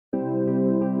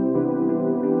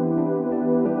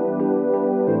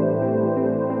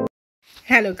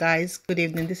Hello guys, good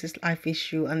evening. This is Life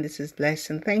Issue and this is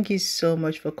Blessing. Thank you so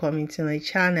much for coming to my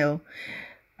channel.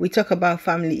 We talk about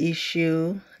family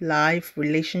issue, life,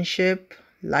 relationship,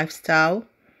 lifestyle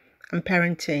and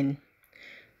parenting.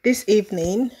 This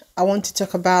evening I want to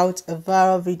talk about a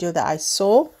viral video that I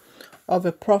saw of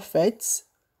a prophet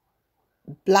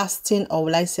blasting, or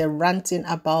will I say ranting,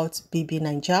 about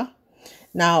BBnaija.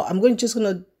 Now I'm just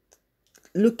gonna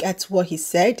look at what he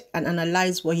said and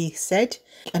analyze what he said.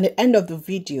 At the end of the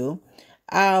video,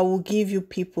 I will give you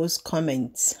people's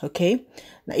comments. Okay,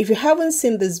 now if you haven't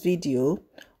seen this video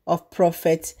of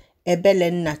Prophet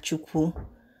Ebelenna Chukwu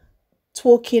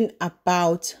talking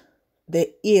about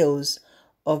the ills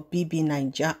of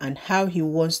BBnaija and how he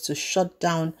wants to shut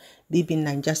down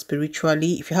BBnaija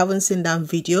spiritually, if you haven't seen that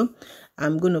video,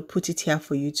 I'm going to put it here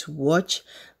for you to watch.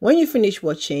 When you finish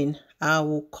watching, I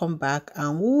will come back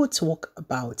and we will talk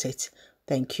about it.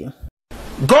 Thank you.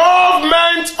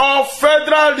 Government of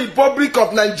Federal Republic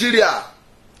of Nigeria.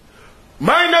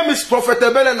 My name is Prophet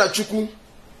Ebelenna Chukwu.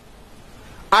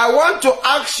 I want to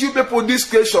ask you people this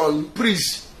question,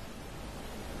 please.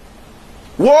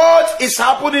 What is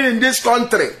happening in this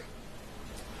country?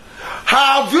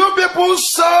 Have you people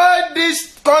sold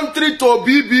this country to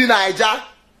BBnaija?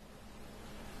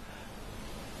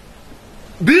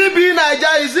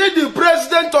 BBnaija, is it the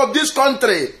president of this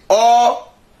country or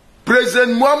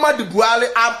President Muhammad Buhari?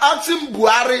 I'm asking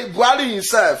Buhari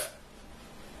himself.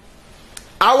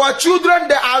 Our children,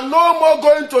 they are no more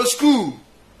going to school.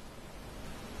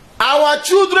 Our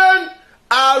children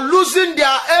are losing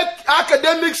their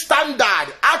academic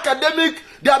standard,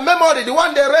 their memory, the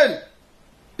one they learn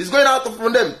is going out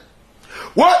from them.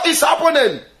 What is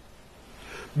happening?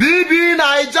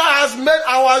 BBnaija has made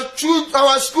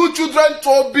our school children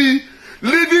to be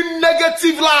living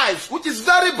negative lives, which is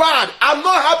very bad. I'm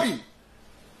not happy.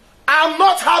 I'm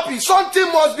not happy.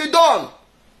 Something must be done.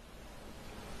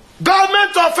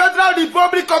 Government of Federal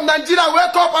Republic of Nigeria,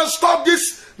 wake up and stop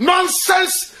this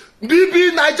nonsense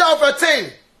BBnaija of a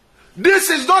thing. This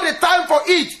is not the time for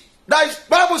it. The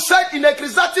Bible said in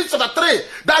Ecclesiastes chapter 3,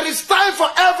 there is time for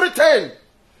everything.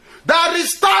 There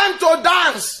is time to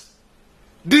dance.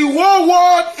 The whole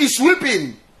world is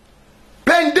weeping.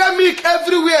 Pandemic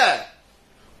everywhere.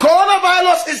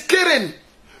 Coronavirus is killing.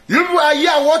 You are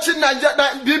here watching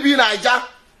BBnaija.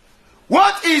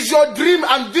 What is your dream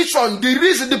and vision? The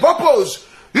reason, the purpose?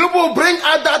 You will bring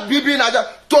out that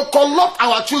BBnaija to corrupt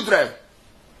our children.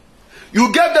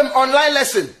 You gave them online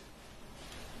lesson.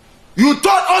 You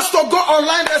taught us to go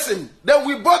online lesson. Then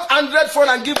we bought Android phone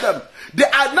and give them. They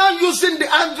are now using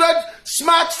the Android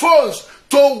smartphones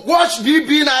to watch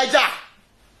BBnaija.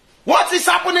 What is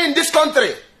happening in this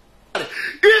country?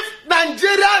 If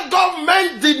Nigerian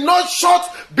government did not shut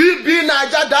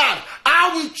BBnaija down,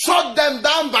 I will shut them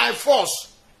down by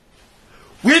force.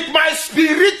 With my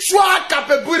spiritual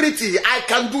capability, I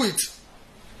can do it.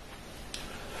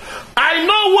 I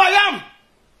know who I am.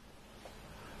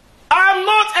 I'm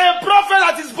not a prophet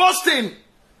that is boasting.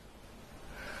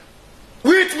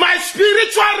 With my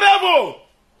spiritual level,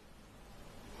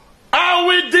 I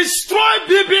will destroy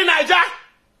BBnaija.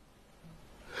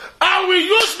 I will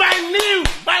use my news,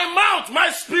 my mouth,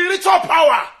 my spiritual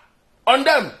power on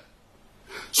them.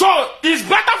 So it's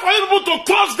better for you people to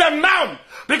close them down,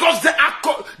 because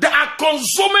they are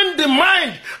consuming the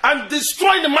mind and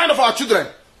destroying the mind of our children.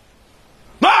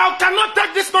 No, I cannot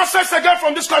take this nonsense again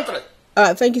from this country.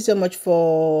 Thank you so much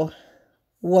for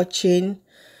watching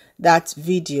that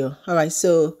video. All right,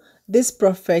 so this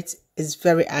prophet is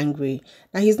very angry.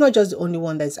 Now, he's not just the only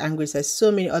one that's angry. There's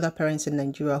so many other parents in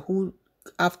Nigeria who,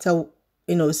 after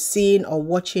seeing or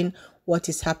watching what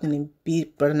is happening in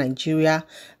Big Brother Nigeria,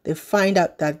 they find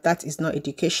out that that is not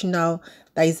educational,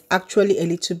 that is actually a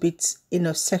little bit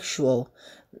sexual.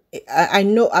 I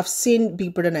know I've seen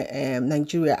Big Brother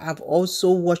Nigeria. I've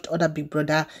also watched other Big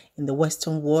Brother in the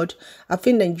Western world. I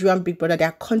think Nigerian Big Brother,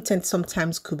 their content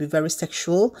sometimes could be very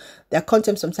sexual. Their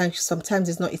content sometimes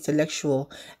is not intellectual.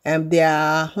 When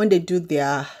they do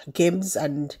their games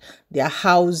and their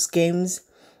house games,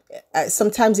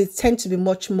 sometimes it tends to be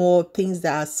much more things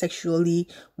that are sexually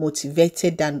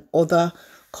motivated than other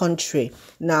country.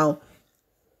 Now,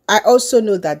 I also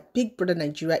know that Big Brother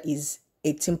Nigeria is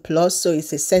 18 plus, so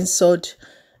it's a censored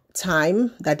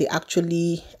time that they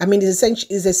actually,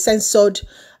 it's a censored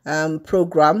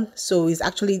program, so it's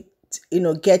actually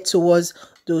get towards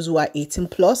those who are 18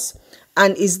 plus.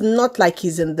 and it's not like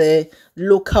he's in the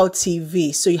local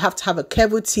TV. So you have to have a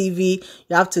cable TV,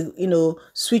 you have to, you know,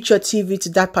 switch your TV to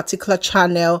that particular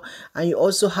channel, and you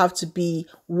also have to be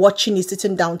watching it,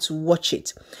 sitting down to watch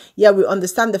it. Yeah, we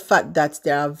understand the fact that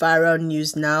there are viral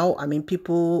news now. I mean,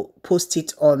 people post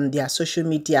it on their social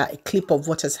media, a clip of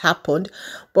what has happened,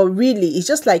 but really it's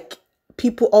just like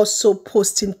people also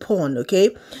posting porn.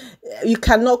 Okay, you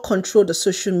cannot control the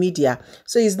social media,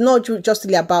 so it's not just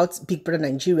really about Big Brother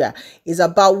Nigeria. It's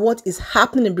about what is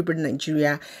happening in Big Brother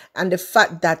Nigeria, and the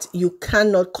fact that you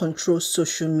cannot control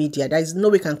social media. There is no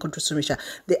way you can control social media.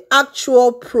 The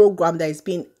actual program that is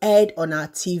being aired on our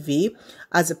TV,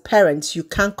 as a parent, you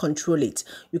can't control it.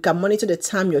 You can monitor the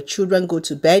time your children go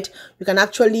to bed. You can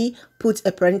actually put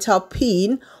a parental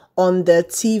pin on the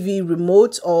TV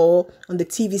remote or on the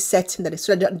TV setting that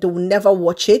so that they will never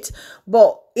watch it.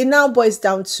 But it now boils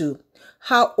down to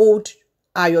how old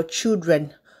are your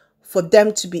children for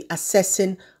them to be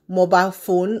accessing mobile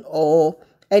phone or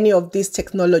any of this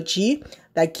technology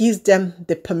that gives them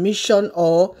the permission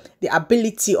or the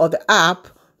ability or the app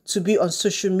to be on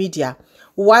social media.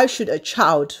 Why should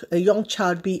a young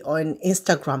child be on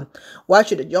Instagram? Why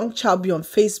should a young child be on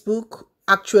Facebook,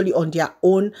 actually on their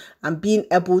own, and being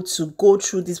able to go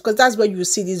through this? Because that's where you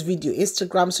see this video: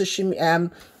 Instagram, social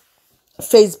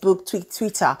Facebook,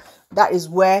 Twitter. That is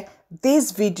where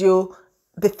this video,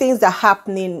 the things that are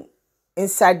happening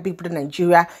inside Big Brother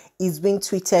Nigeria, is being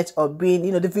tweeted or being,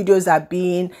 you know, the videos are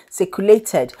being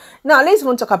circulated. Now let's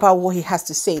even talk about what he has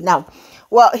to say. Now,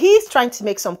 well, he's trying to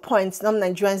make some points. Some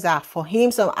Nigerians are for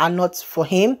him, some are not for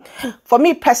him. For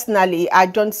me personally, I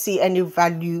don't see any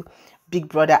value Big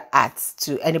Brother adds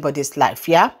to anybody's life,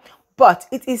 yeah, but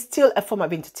it is still a form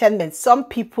of entertainment. Some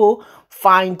people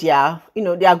find their, you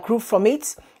know, their groove from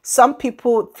it. Some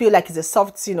people feel like it's a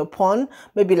soft, you know, porn.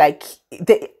 Maybe like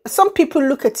some people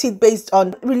look at it based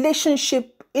on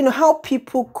relationship, you know, how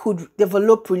people could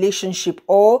develop relationship,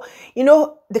 or, you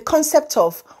know, the concept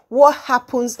of what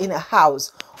happens in a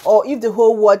house, or if the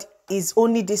whole world is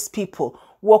only these people,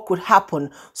 what could happen.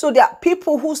 So there are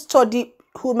people who study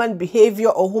human behavior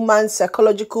or human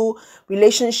psychological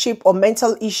relationship or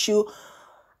mental issue,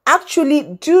 actually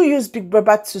do use Big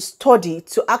Brother to study,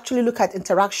 to actually look at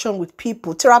interaction with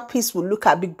people. Therapists will look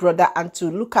at Big Brother and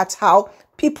to look at how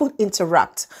people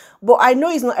interact. But I know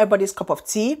it's not everybody's cup of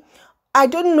tea. I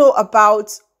don't know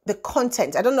about the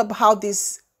content. I don't know about how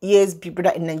this year's Big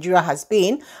Brother in Nigeria has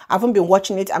been. I haven't been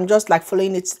watching it. I'm just like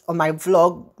following it on my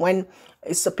vlog when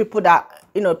it's the people that,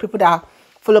 you know, people that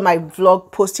follow my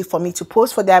vlog post it for me to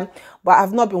post for them, but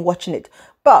I've not been watching it.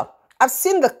 But I've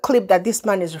seen the clip that this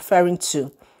man is referring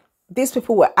to. These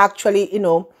people were actually, you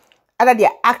know, either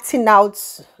they're acting out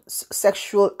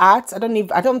sexual acts. I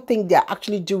don't think they're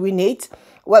actually doing it.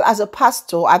 Well, as a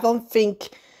pastor, I don't think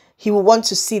he will want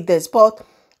to see this. But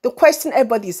the question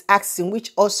everybody is asking,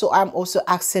 which also I'm also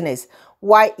asking, is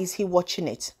why is he watching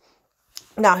it?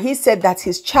 Now, he said that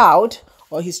his child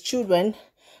or his children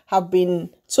have been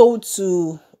told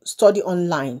to study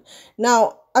online.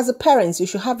 Now, as a parent, you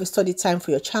should have a study time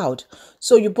for your child.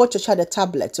 So you bought your child a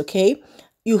tablet, okay?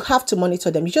 You have to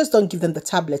monitor them. You just don't give them the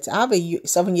tablet. I have a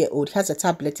 7-year-old. He has a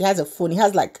tablet. He has a phone. He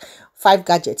has like 5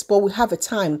 gadgets. But we have a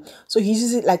time. So he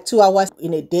uses it like 2 hours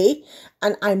in a day.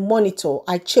 And I monitor.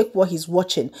 I check what he's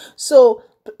watching. So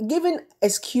giving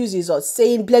excuses or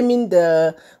blaming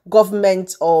the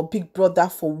government or Big Brother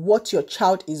for what your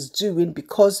child is doing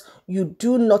because you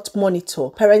do not monitor,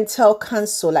 parental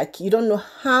counsel, like you don't know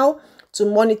how to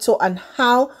monitor and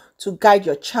how to guide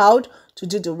your child to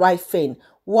do the right thing.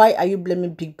 Why are you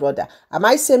blaming Big Brother? Am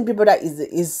I saying Big Brother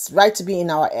is right to be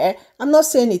in our air? I'm not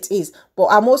saying it is, but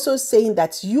I'm also saying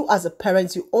that you as a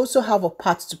parent, you also have a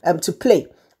part to play.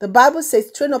 The Bible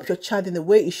says, train up your child in the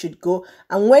way he should go,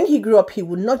 and when he grew up, he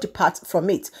will not depart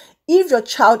from it. If your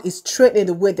child is trained in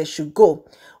the way they should go,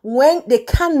 when they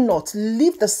cannot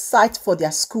leave the site for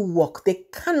their schoolwork, they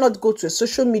cannot go to a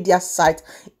social media site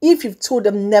if you've told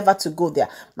them never to go there.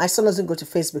 My son doesn't go to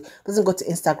Facebook, doesn't go to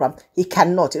Instagram. He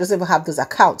cannot. He doesn't even have those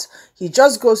accounts. He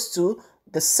just goes to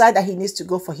the site that he needs to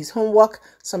go for his homework.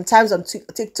 Sometimes on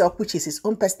TikTok, which is his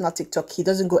own personal TikTok, he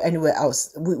doesn't go anywhere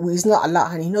else. He's not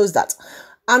allowed, and he knows that.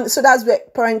 And so that's where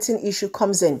parenting issue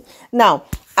comes in. Now,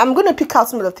 I'm going to pick out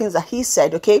some of the things that he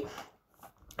said, okay?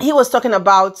 He was talking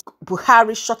about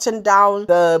Buhari shutting down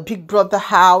the Big Brother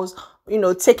house, you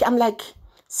know, I'm like,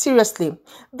 seriously,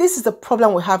 this is the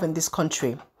problem we have in this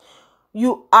country.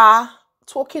 You are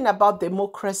talking about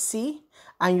democracy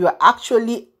and you are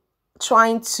actually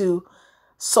trying to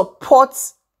support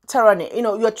tyranny. You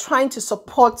know, you're trying to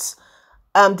support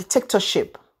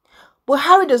dictatorship.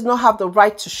 Buhari does not have the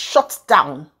right to shut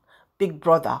down Big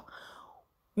Brother.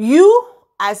 You,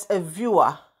 as a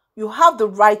viewer, you have the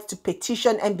right to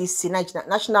petition NBC,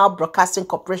 National Broadcasting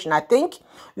Corporation, I think.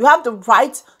 You have the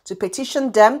right to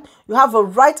petition them. You have a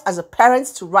right as a parent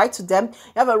to write to them.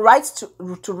 You have a right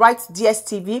to write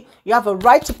DSTV. You have a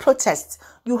right to protest.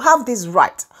 You have this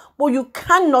right. But you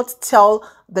cannot tell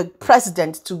the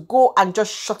president to go and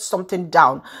just shut something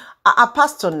down. A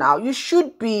pastor now, you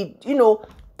should be,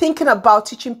 thinking about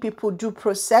teaching people due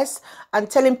process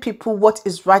and telling people what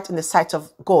is right in the sight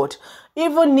of God.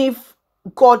 Even if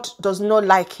God does not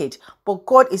like it, but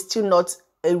God is still not,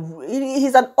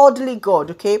 he's an orderly God,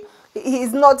 okay? He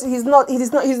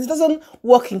doesn't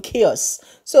work in chaos.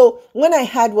 So when I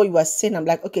heard what you were saying, I'm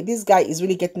like, okay, this guy is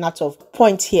really getting out of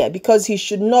point here, because he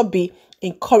should not be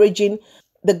encouraging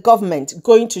the government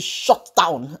going to shut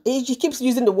down. He keeps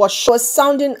using the word shut. It was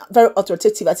sounding very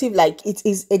authoritative, as if like it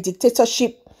is a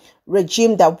dictatorship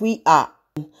regime that we are.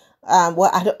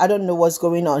 Well, I don't know what's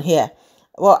going on here.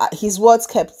 Well, his words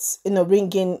kept,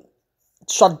 ringing,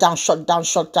 shut down, shut down,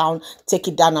 shut down, take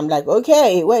it down. I'm like,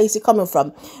 okay, where is he coming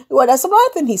from? Well, there's some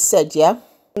other thing he said, yeah.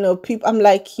 People, I'm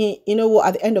like, what,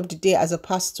 at the end of the day, as a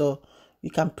pastor, you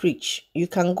can preach. You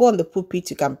can go on the pulpit,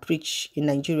 you can preach in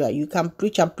Nigeria. You can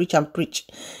preach and preach and preach.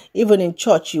 Even in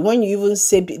church, when you even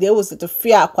say, there was the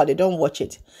fear, they don't watch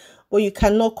it. But you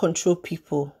cannot control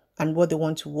people and what they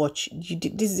want to watch.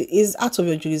 This is out of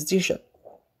your jurisdiction.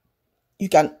 You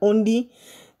can only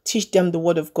teach them the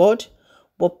word of God.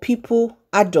 But people,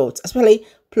 adults, especially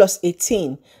plus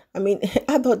 18,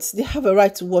 adults, they have a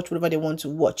right to watch whatever they want to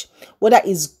watch. Whether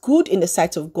it's good in the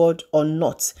sight of God or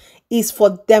not, is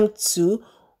for them to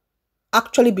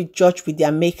actually be judged with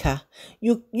their maker.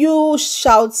 You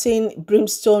shouting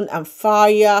brimstone and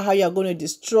fire, how you're going to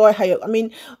destroy,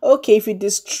 okay, if you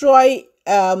destroy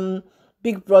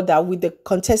Big Brother with the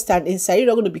contestant inside, you're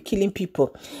not going to be killing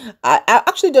people. I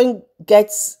actually don't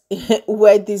get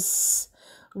where this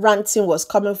ranting was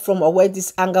coming from, or where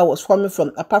this anger was coming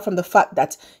from, apart from the fact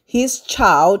that his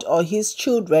child or his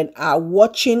children are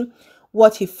watching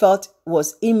what he felt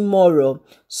was immoral.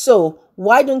 So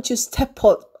why don't you step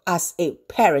up as a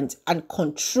parent and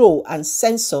control and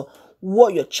censor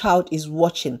what your child is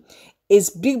watching? Is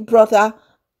Big Brother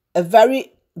a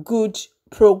very good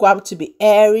program to be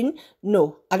airing?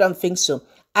 No, I don't think so.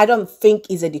 I don't think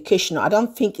it's educational. I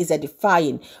don't think it's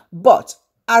edifying. But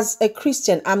as a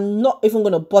Christian, I'm not even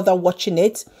going to bother watching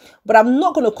it, but I'm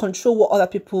not going to control what other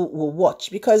people will watch,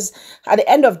 because at the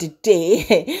end of the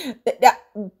day, that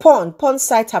porn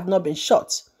sites have not been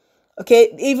shut.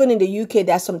 Okay, even in the UK,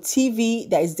 there's some TV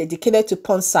that is dedicated to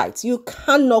porn sites. You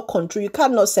cannot control, you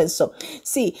cannot censor.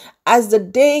 See, as the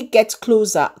day gets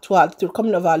closer to the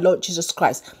coming of our Lord Jesus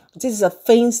Christ, these are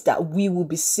things that we will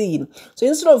be seeing. So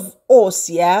instead of us,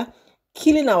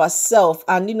 killing ourselves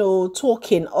and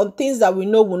talking on things that we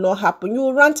know will not happen,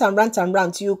 you rant and rant and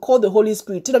rant. You call the Holy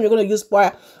Spirit, tell them you're going to use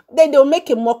fire, then they'll make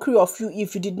a mockery of you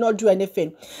if you did not do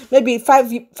anything. Maybe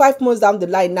five months down the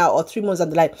line now, or 3 months down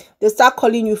the line, they start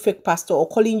calling you fake pastor or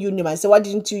calling you name and say, why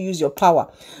didn't you use your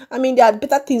power? There are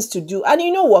better things to do. And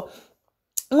you know what,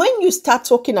 when you start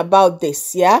talking about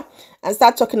this, and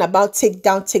start talking about take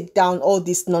down all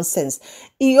this nonsense,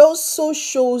 it also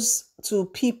shows to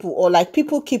people, or like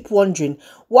people keep wondering,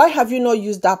 why have you not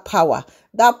used that power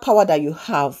that you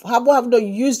have? Have not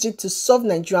used it to solve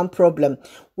Nigerian problem?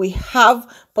 We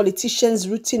have politicians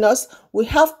rooting us. We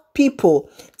have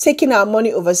people taking our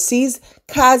money overseas,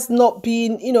 cars not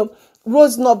being,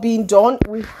 roads not being done.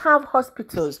 We have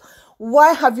hospitals.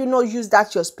 Why have you not used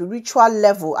that your spiritual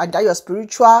level and that your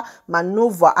spiritual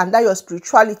maneuver and that your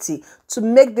spirituality to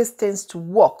make these things to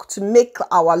work, to make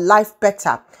our life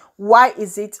better? Why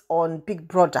is it on Big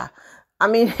Brother?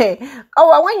 When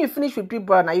you finish with Big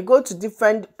Brother, now you go to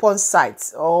different porn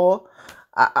sites, or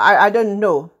I don't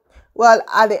know. Well,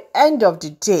 at the end of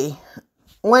the day,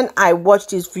 when I watch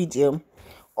this video,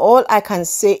 all I can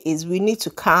say is we need to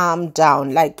calm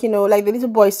down. Like the little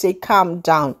boy say, calm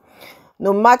down.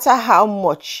 No matter how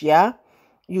much,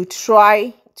 you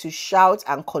try to shout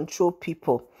and control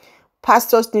people,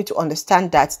 pastors need to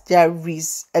understand that there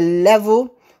is a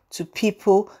level to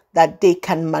people that they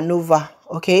can maneuver,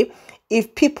 okay?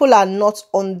 If people are not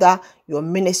under your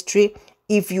ministry,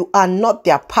 if you are not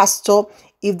their pastor,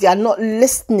 if they are not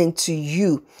listening to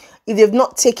you, if they've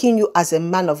not taken you as a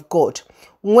man of God,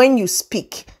 when you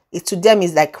speak, it to them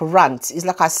is like rant. It's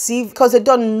like as if, because they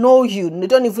don't know you, they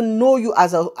don't even know you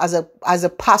as a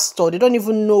pastor, they don't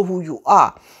even know who you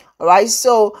are. All right,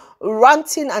 so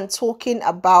ranting and talking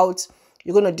about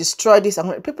you're going to destroy this,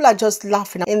 and people are just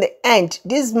laughing. In the end,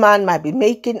 this man might be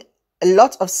making a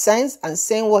lot of sense and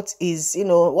saying what is,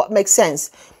 what makes sense.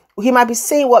 he might be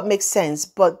saying what makes sense,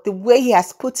 but the way he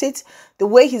has put it, the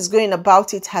way he's going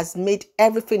about it has made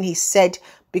everything he said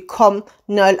become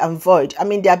null and void. I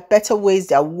mean, there are better ways,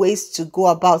 there are ways to go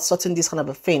about sorting this kind of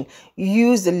a thing.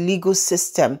 Use the legal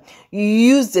system,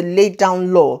 use the laid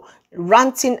down law.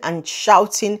 Ranting and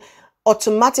shouting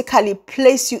automatically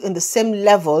place you in the same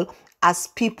level as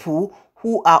people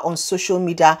who are on social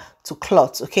media to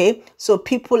clot, okay? So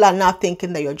people are now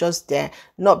thinking that you're just there,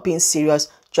 not being serious,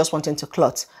 just wanting to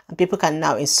clot. And people can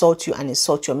now insult you and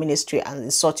insult your ministry and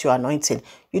insult your anointing.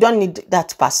 You don't need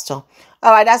that, Pastor.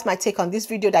 All right, that's my take on this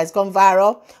video that's gone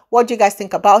viral. What do you guys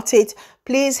think about it?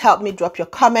 Please help me drop your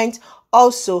comment.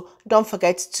 Also, don't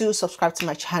forget to subscribe to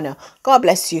my channel. God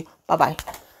bless you. Bye-bye.